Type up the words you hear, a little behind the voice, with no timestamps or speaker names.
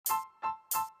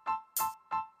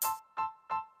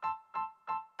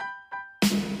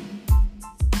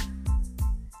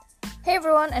Hey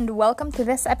everyone, and welcome to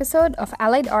this episode of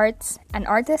Allied Arts, an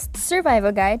artist's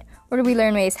survival guide, where we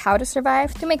learn ways how to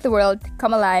survive to make the world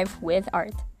come alive with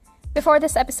art. Before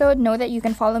this episode, know that you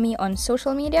can follow me on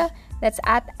social media, that's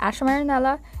at Asha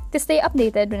Marinella, to stay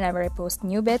updated whenever I post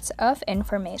new bits of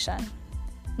information.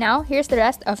 Now, here's the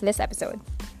rest of this episode.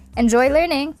 Enjoy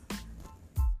learning!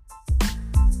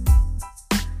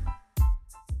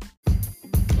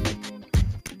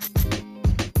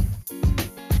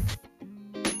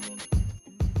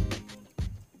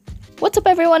 What's up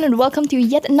everyone, and welcome to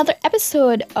yet another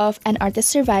episode of An Artist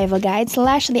Survival Guide /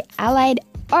 the Allied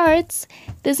Arts.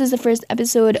 This is the first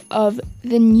episode of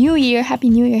the new year. Happy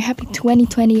New Year, happy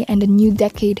 2020 and a new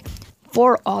decade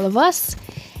for all of us.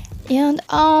 And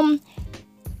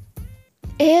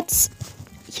it's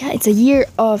a year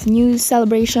of new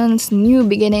celebrations, new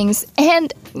beginnings,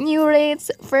 and new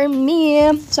rates for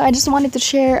me. So I just wanted to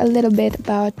share a little bit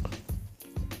about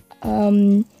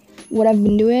what I've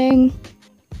been doing.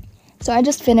 So I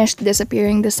just finished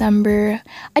Disappearing December.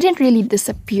 I didn't really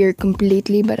disappear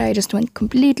completely, but I just went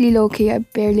completely low-key. I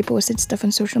barely posted stuff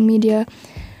on social media.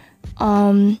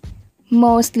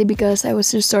 Mostly because I was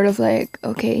just sort of like,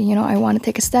 okay, I want to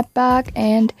take a step back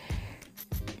and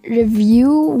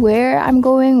review where I'm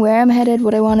going, where I'm headed,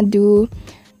 what I want to do.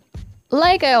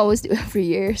 Like I always do every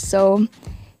year. So,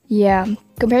 yeah.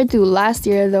 Compared to last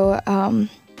year, though,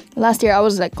 last year I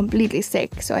was like completely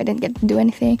sick, so I didn't get to do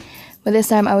anything. But this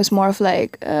time I was more of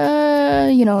like,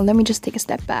 let me just take a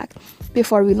step back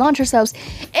before we launch ourselves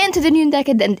into the new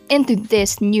decade and into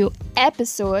this new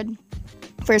episode.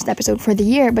 First episode for the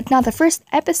year, but not the first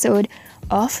episode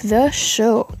of the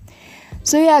show.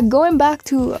 So yeah, going back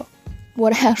to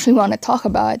what I actually want to talk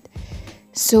about.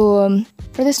 So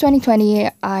for this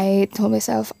 2020, I told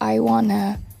myself I want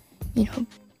to,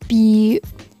 be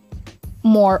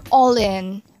more all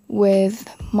in with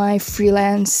my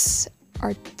freelance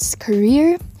arts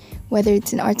career, whether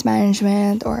it's in arts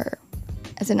management or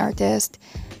as an artist,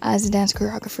 as a dance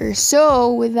choreographer.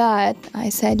 So with that, I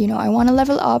said, I want to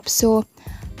level up. So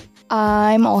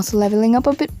I'm also leveling up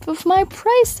a bit of my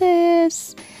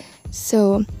prices.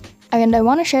 So, and I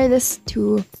want to share this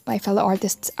to my fellow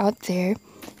artists out there.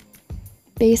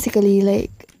 Basically,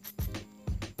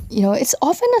 it's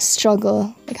often a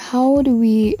struggle. Like, how do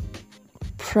we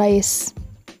price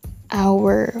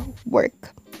our work?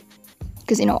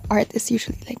 Because, art is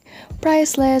usually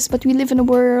priceless, but we live in a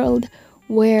world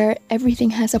where everything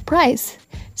has a price.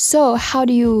 So how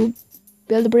do you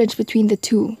build a bridge between the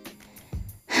two?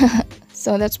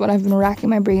 So that's what I've been racking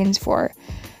my brains for.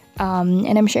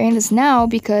 And I'm sharing this now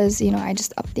because, I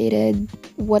just updated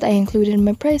what I included in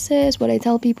my prices, what I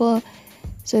tell people,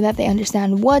 so that they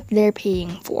understand what they're paying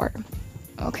for.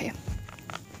 Okay.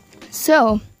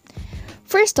 So,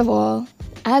 first of all,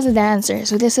 as a dancer,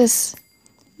 so this is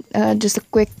just a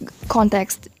quick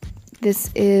context. This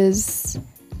is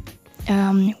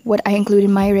what I include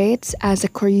in my rates as a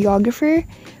choreographer,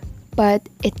 but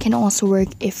it can also work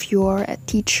if you're a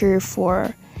teacher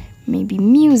for maybe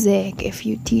music, if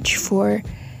you teach for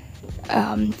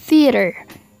theater.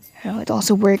 It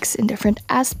also works in different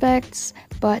aspects,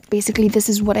 but basically this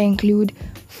is what I include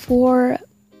for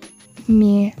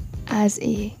me as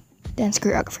a dance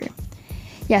choreographer.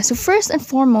 Yeah, so first and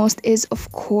foremost is, of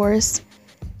course,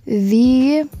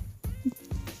 the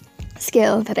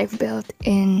skill that I've built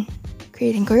in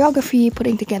creating choreography,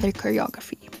 putting together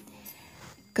choreography.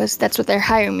 Because that's what they're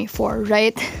hiring me for,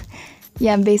 right?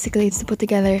 Yeah, basically it's to put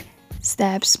together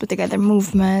steps, put together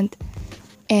movement,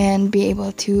 and be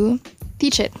able to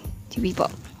teach it to people.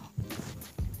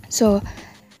 So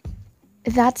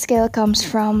that skill comes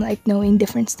from knowing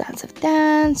different styles of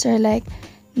dance, or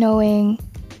knowing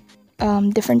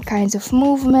different kinds of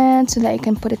movements so that you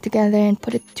can put it together and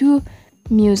put it to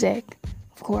music,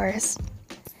 of course.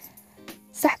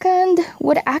 Second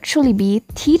would actually be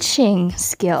teaching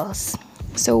skills.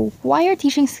 So why are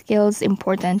teaching skills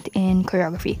important in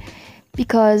choreography?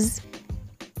 Because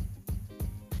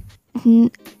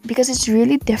it's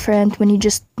really different when you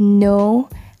just know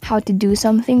how to do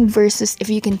something versus if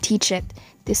you can teach it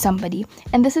to somebody.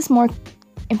 And this is more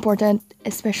important,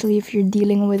 especially if you're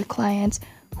dealing with clients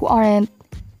who aren't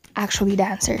actually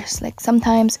dancers.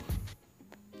 Sometimes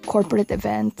corporate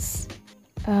events,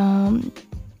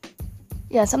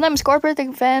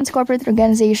 corporate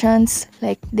organizations,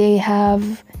 they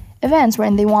have events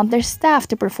wherein they want their staff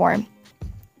to perform.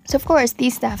 So of course,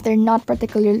 these staff, they're not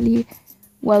particularly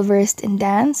well versed in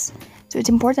dance. So it's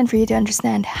important for you to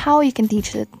understand how you can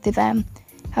teach it to them,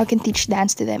 how you can teach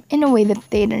dance to them in a way that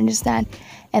they understand,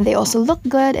 and they also look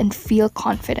good and feel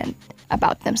confident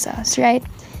about themselves, right?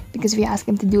 Because if you ask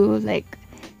them to do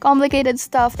complicated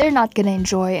stuff, they're not gonna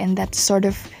enjoy, and that sort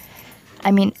of,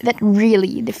 I mean, that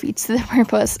really defeats the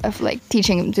purpose of like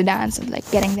teaching them to dance and like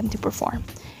getting them to perform.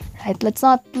 Right? Let's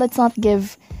not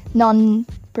give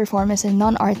non-performers and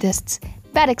non-artists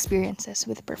bad experiences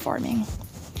with performing.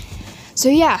 So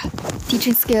yeah,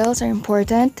 teaching skills are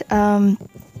important.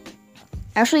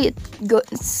 Actually,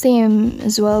 same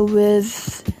as well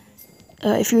with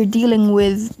if you're dealing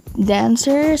with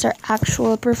dancers or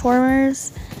actual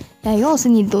performers. Yeah, you also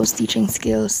need those teaching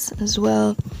skills as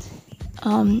well.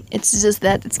 It's just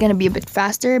that it's gonna be a bit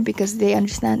faster because they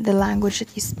understand the language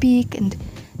that you speak and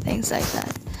things like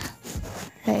that.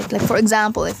 Right? Like for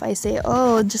example, if I say,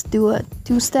 "Oh, just do a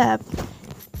 2-step,"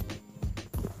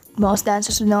 most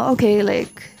dancers would know, okay,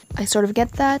 like I sort of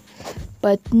get that.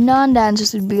 But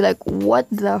non-dancers would be like, what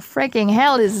the freaking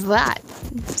hell is that?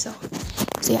 So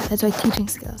yeah, that's why teaching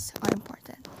skills are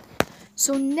important.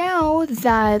 So now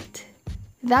that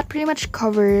pretty much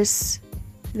covers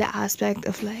the aspect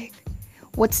of like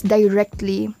what's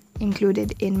directly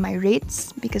included in my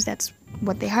rates, because that's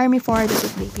what they hire me for, that's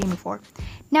what they pay me for.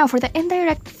 Now for the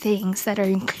indirect things that are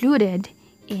included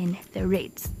in the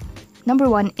rates. Number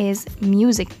 1 is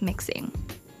music mixing.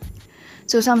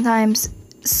 So sometimes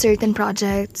certain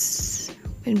projects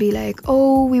will be like,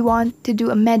 oh, we want to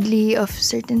do a medley of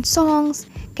certain songs,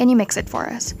 can you mix it for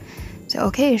us? So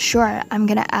okay, sure, I'm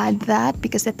gonna add that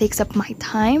because that takes up my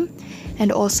time.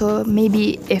 And also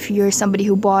maybe if you're somebody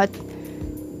who bought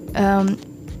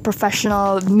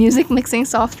professional music mixing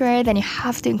software, then you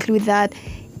have to include that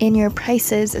in your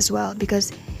prices as well,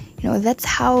 because that's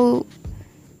how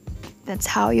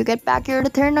you get back your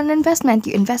return on investment.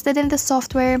 You invested in the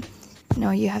software,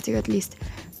 you have to at least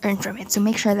earn from it. So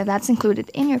make sure that that's included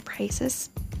in your prices.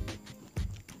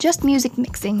 Just music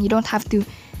mixing. You don't have to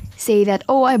say that,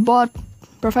 oh, I bought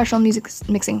professional music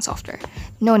mixing software.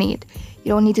 No need.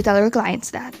 You don't need to tell your clients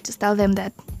that. Just tell them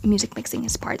that music mixing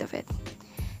is part of it.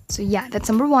 So yeah, that's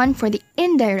number 1 for the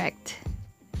indirect.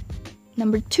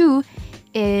 Number 2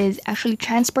 is actually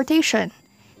transportation.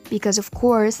 Because of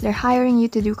course, they're hiring you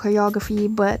to do choreography,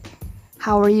 but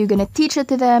how are you going to teach it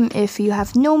to them if you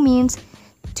have no means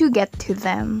to get to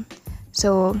them?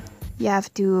 So you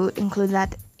have to include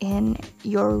that in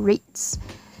your rates.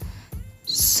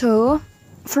 So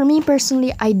for me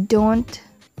personally, I don't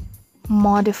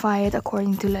modify it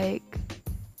according to like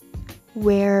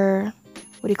where,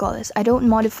 what do you call this? I don't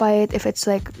modify it if it's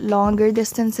like longer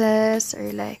distances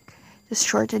or like just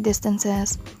shorter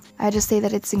distances. I just say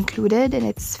that it's included and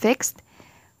it's fixed.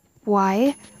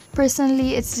 Why?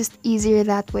 Personally, it's just easier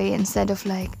that way instead of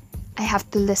like I have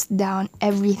to list down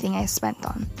everything I spent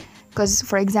on. Because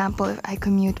for example, if I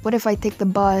commute, what if I take the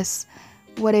bus?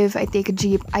 What if I take a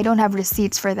Jeep? I don't have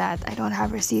receipts for that. I don't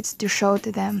have receipts to show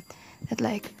to them that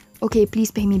like, okay,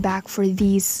 please pay me back for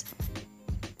these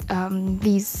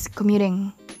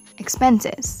commuting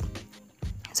expenses.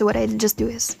 So what I just do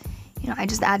is, I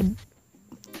just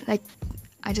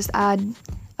add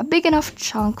a big enough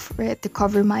chunk for it to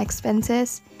cover my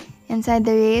expenses inside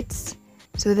the rates,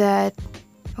 so that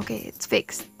it's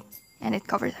fixed and it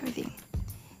covers everything.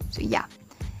 So yeah,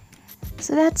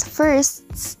 so that's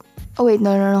first. Oh wait,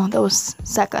 no, that was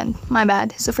second, my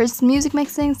bad. So first music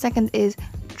mixing, second is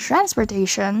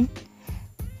transportation,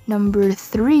 number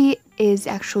 3 is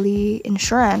actually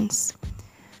insurance.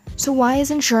 So why is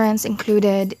insurance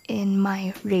included in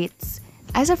my rates?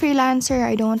 As a freelancer,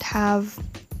 I don't have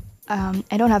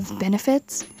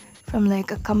benefits from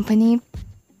like a company.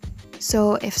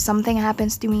 So if something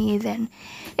happens to me, then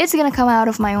it's gonna come out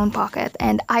of my own pocket,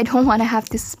 and I don't want to have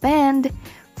to spend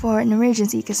for an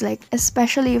emergency, because like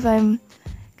especially if I'm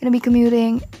gonna be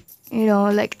commuting,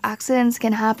 like accidents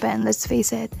can happen, let's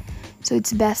face it. So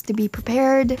it's best to be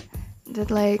prepared that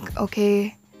like,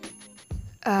 okay,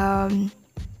 in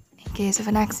case of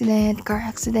an accident, car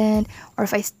accident, or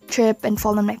if I trip and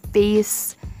fall on my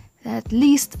face, at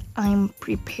least I'm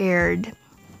prepared.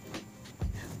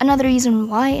 Another reason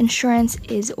why insurance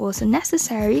is also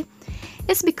necessary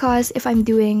is because if I'm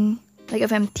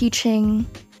teaching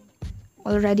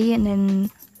already, and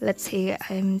then let's say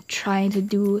I'm trying to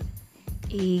do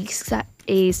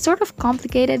a sort of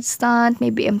complicated stunt,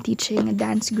 maybe I'm teaching a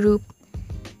dance group,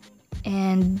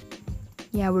 and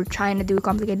yeah, we're trying to do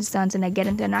complicated stunts and I get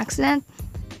into an accident,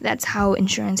 that's how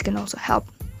insurance can also help.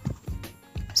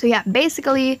 So yeah,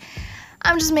 basically,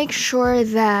 I'm just making sure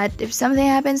that if something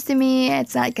happens to me,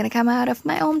 it's not gonna come out of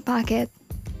my own pocket,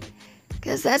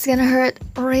 because that's gonna hurt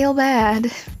real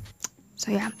bad.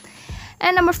 So yeah.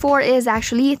 And number 4 is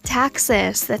actually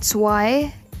taxes. That's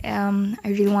why I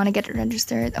really want to get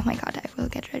registered. Oh my god, I will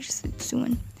get registered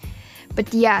soon.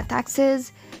 But yeah,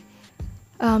 taxes.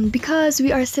 because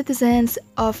we are citizens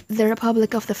of the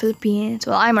Republic of the Philippines.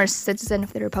 Well, I'm a citizen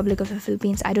of the Republic of the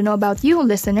Philippines. I don't know about you,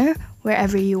 listener,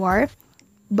 wherever you are.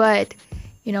 But,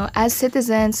 as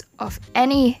citizens of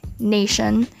any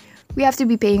nation, we have to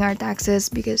be paying our taxes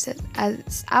because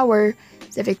it's our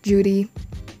civic duty.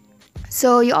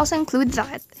 So you also include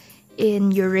that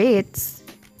in your rates,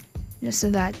 so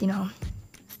that,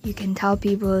 you can tell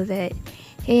people that,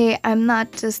 hey, I'm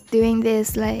not just doing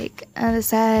this like on the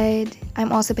side.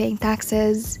 I'm also paying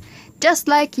taxes just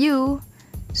like you.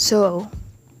 So,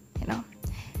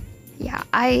 yeah,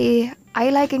 I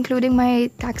like including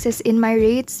my taxes in my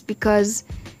rates because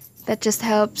that just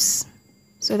helps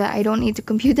so that I don't need to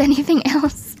compute anything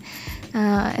else.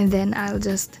 And then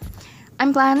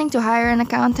I'm planning to hire an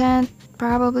accountant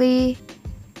probably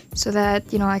so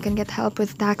that, I can get help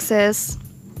with taxes.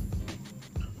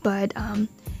 But,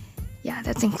 yeah,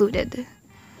 that's included.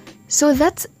 So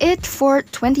that's it for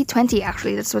 2020,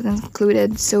 actually. That's what's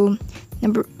included. So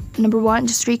number one,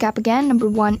 just to recap again. Number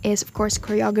one is, of course,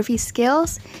 choreography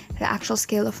skills, the actual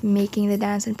skill of making the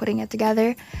dance and putting it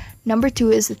together. Number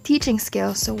two is the teaching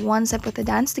skill. So once I put the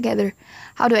dance together,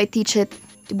 how do I teach it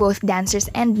to both dancers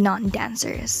and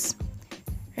non-dancers?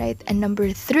 Right? And number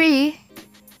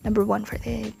one for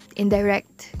the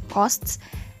indirect costs,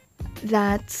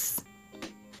 that's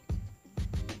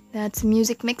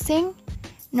music mixing.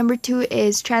 Number two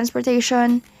is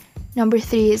transportation. Number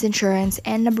three is insurance.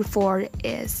 And number four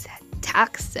is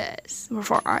taxes. Number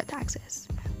four are taxes.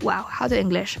 Wow, how to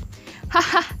English.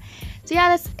 Haha. So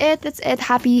yeah, that's it.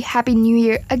 Happy New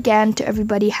Year again to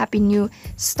everybody. Happy new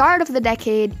start of the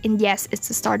decade. And yes, it's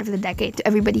the start of the decade. To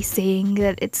everybody saying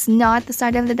that it's not the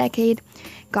start of the decade.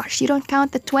 Gosh, you don't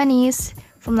count the 20s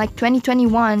from like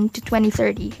 2021 to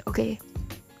 2030, okay?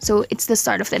 So it's the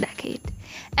start of the decade.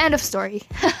 End of story.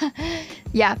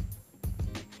 Yeah.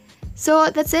 So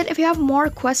that's it. If you have more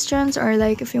questions or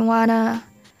like if you wanna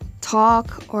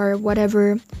talk or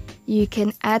whatever, you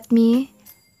can add me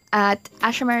at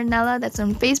Asha Marinella. That's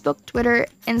on Facebook, Twitter,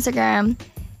 Instagram,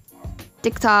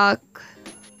 TikTok,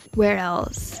 where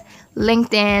else?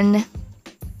 LinkedIn.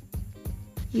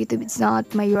 YouTube, it's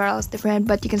not, my URL is different,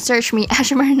 but you can search me,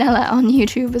 Asha Marinella, on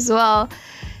YouTube as well.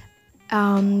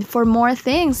 For more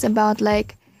things about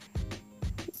like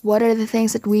what are the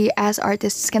things that we as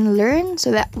artists can learn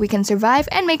so that we can survive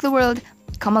and make the world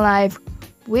come alive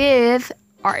with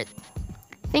art.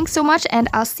 Thanks so much, and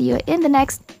I'll see you in the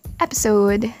next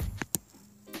episode.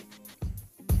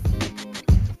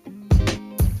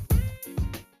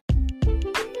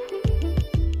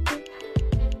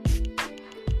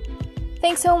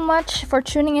 Thanks so much for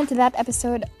tuning into that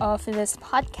episode of this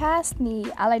podcast,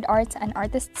 the Allied Arts and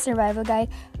Artist Survival Guide.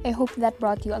 I hope that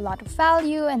brought you a lot of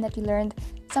value and that you learned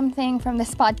something from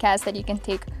this podcast that you can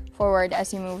take forward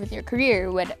as you move with your career,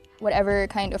 with whatever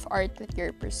kind of art that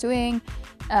you're pursuing.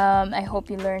 I hope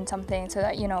you learned something so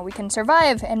that, we can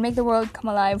survive and make the world come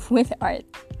alive with art.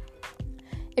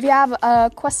 If you have a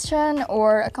question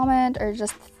or a comment or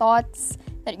just thoughts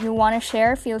that you want to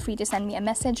share, feel free to send me a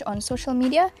message on social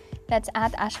media. That's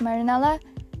at Asha Marinella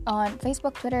on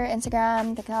Facebook, Twitter,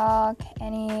 Instagram, TikTok,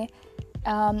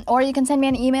 or you can send me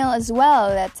an email as well.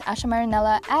 That's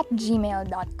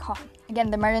ashamarinella@gmail.com.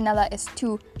 Again, the Marinella has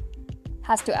two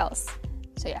L's.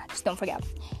 So yeah, just don't forget.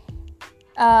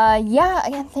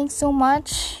 Again, thanks so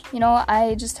much.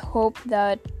 I just hope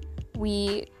that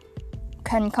we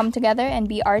can come together and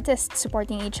be artists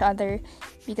supporting each other,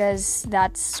 because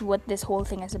that's what this whole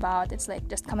thing is about. It's like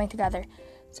just coming together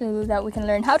so that we can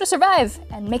learn how to survive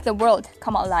and make the world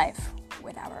come alive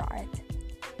with our art.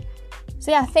 So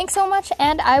yeah, thanks so much,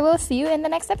 and I will see you in the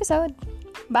next episode.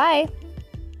 Bye!